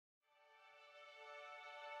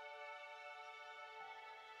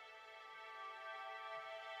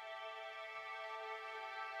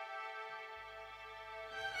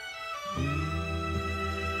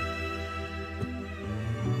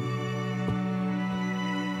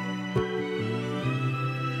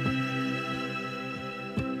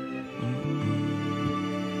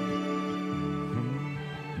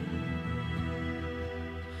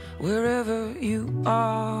wherever you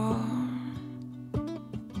are,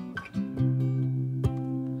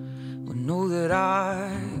 well, know that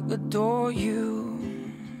I adore you.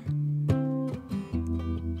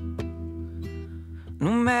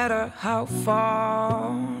 No matter how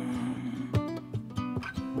far,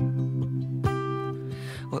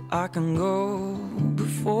 well, I can go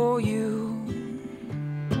before you.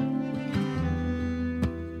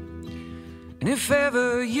 And if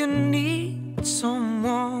ever you need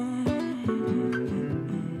someone,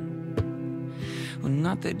 well,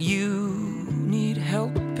 not that you need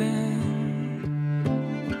helping,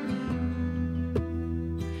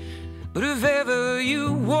 but if ever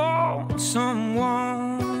you want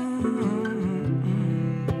someone,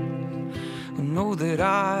 well, know that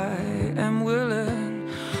I am willing.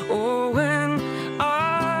 Oh, and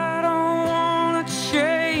I don't wanna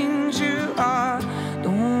change you, I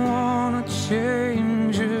don't wanna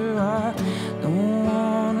change you, I don't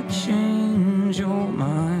wanna change your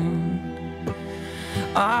mind.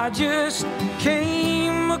 I just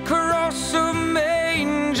came across a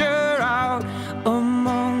manger out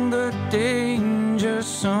among the danger,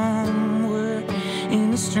 somewhere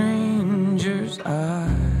in a stranger's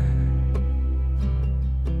eye.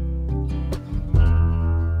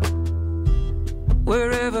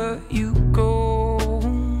 Wherever you go,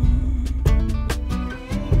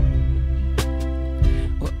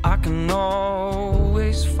 well, I can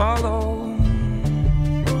always follow.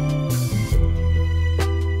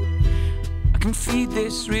 I can feed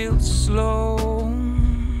this real slow.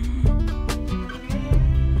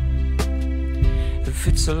 If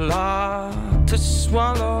it's a lot to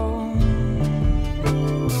swallow,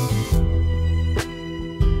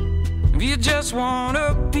 if you just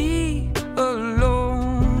wanna be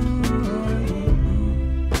alone,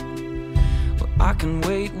 well, I can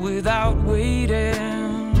wait without waiting.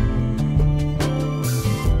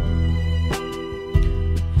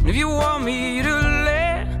 And if you want me to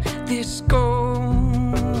let this go,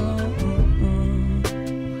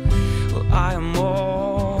 well, I am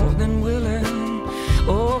more than willing.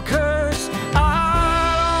 Oh, 'cause I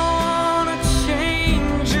don't wanna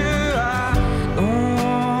change you, I don't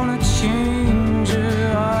wanna change you,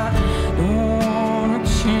 I don't wanna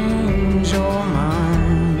change your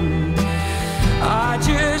mind. I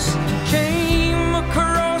just came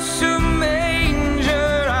across a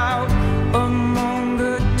manger out among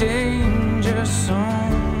the danger,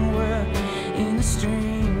 somewhere in a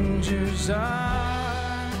stranger's eyes.